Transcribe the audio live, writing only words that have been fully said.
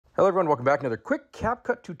Hello everyone, welcome back. Another quick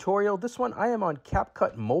Capcut tutorial. This one I am on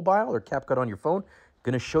Capcut Mobile or Capcut on your phone.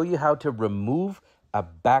 Going to show you how to remove a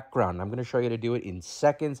background. I'm going to show you how to do it in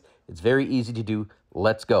seconds. It's very easy to do.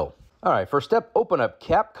 Let's go. All right, first step, open up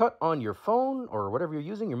Capcut on your phone or whatever you're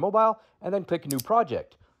using, your mobile, and then click New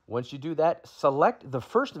Project. Once you do that, select the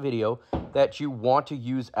first video that you want to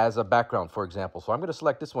use as a background, for example. So I'm going to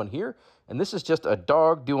select this one here, and this is just a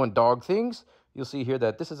dog doing dog things. You'll see here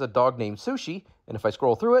that this is a dog named Sushi, and if I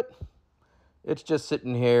scroll through it, it's just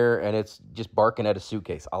sitting here and it's just barking at a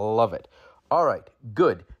suitcase. I love it. All right,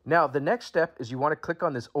 good. Now, the next step is you want to click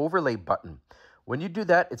on this overlay button. When you do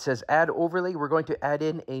that, it says add overlay. We're going to add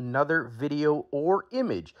in another video or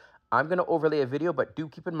image. I'm going to overlay a video, but do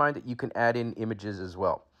keep in mind that you can add in images as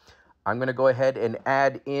well. I'm going to go ahead and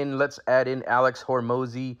add in, let's add in Alex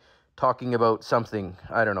Hermosa talking about something,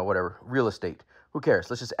 I don't know, whatever, real estate. Who cares?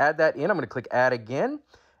 Let's just add that in. I'm going to click add again.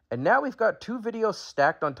 And now we've got two videos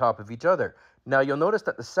stacked on top of each other. Now you'll notice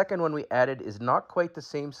that the second one we added is not quite the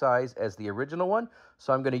same size as the original one.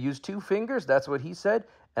 So I'm going to use 2 fingers. That's what he said.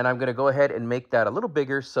 And I'm going to go ahead and make that a little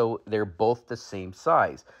bigger so they're both the same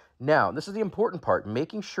size. Now, this is the important part,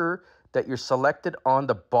 making sure that you're selected on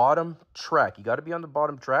the bottom track. You got to be on the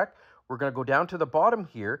bottom track. We're going to go down to the bottom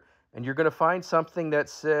here, and you're going to find something that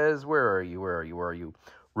says, where are you?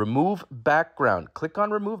 Remove background. Click on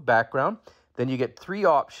remove background. Then you get 3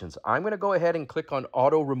 options. I'm going to go ahead and click on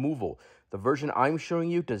auto removal. The version I'm showing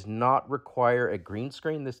you does not require a green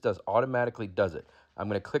screen. This automatically does it. I'm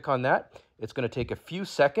going to click on that. It's going to take a few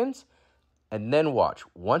seconds, and then watch.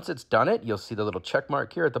 Once it's done it, you'll see the little check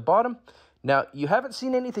mark here at the bottom. Now, you haven't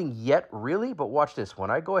seen anything yet, really, but watch this. When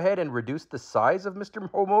I go ahead and reduce the size of Mr.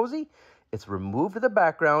 Hermosa, it's removed the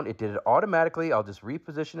background. It did it automatically. I'll just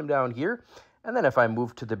reposition him down here. And then if I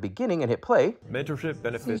move to the beginning and hit play, mentorship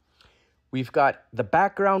benefits. We've got the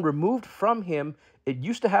background removed from him. It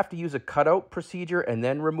used to have to use a cutout procedure and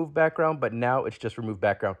then remove background, but now it's just remove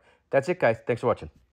background. That's it, guys. Thanks for watching.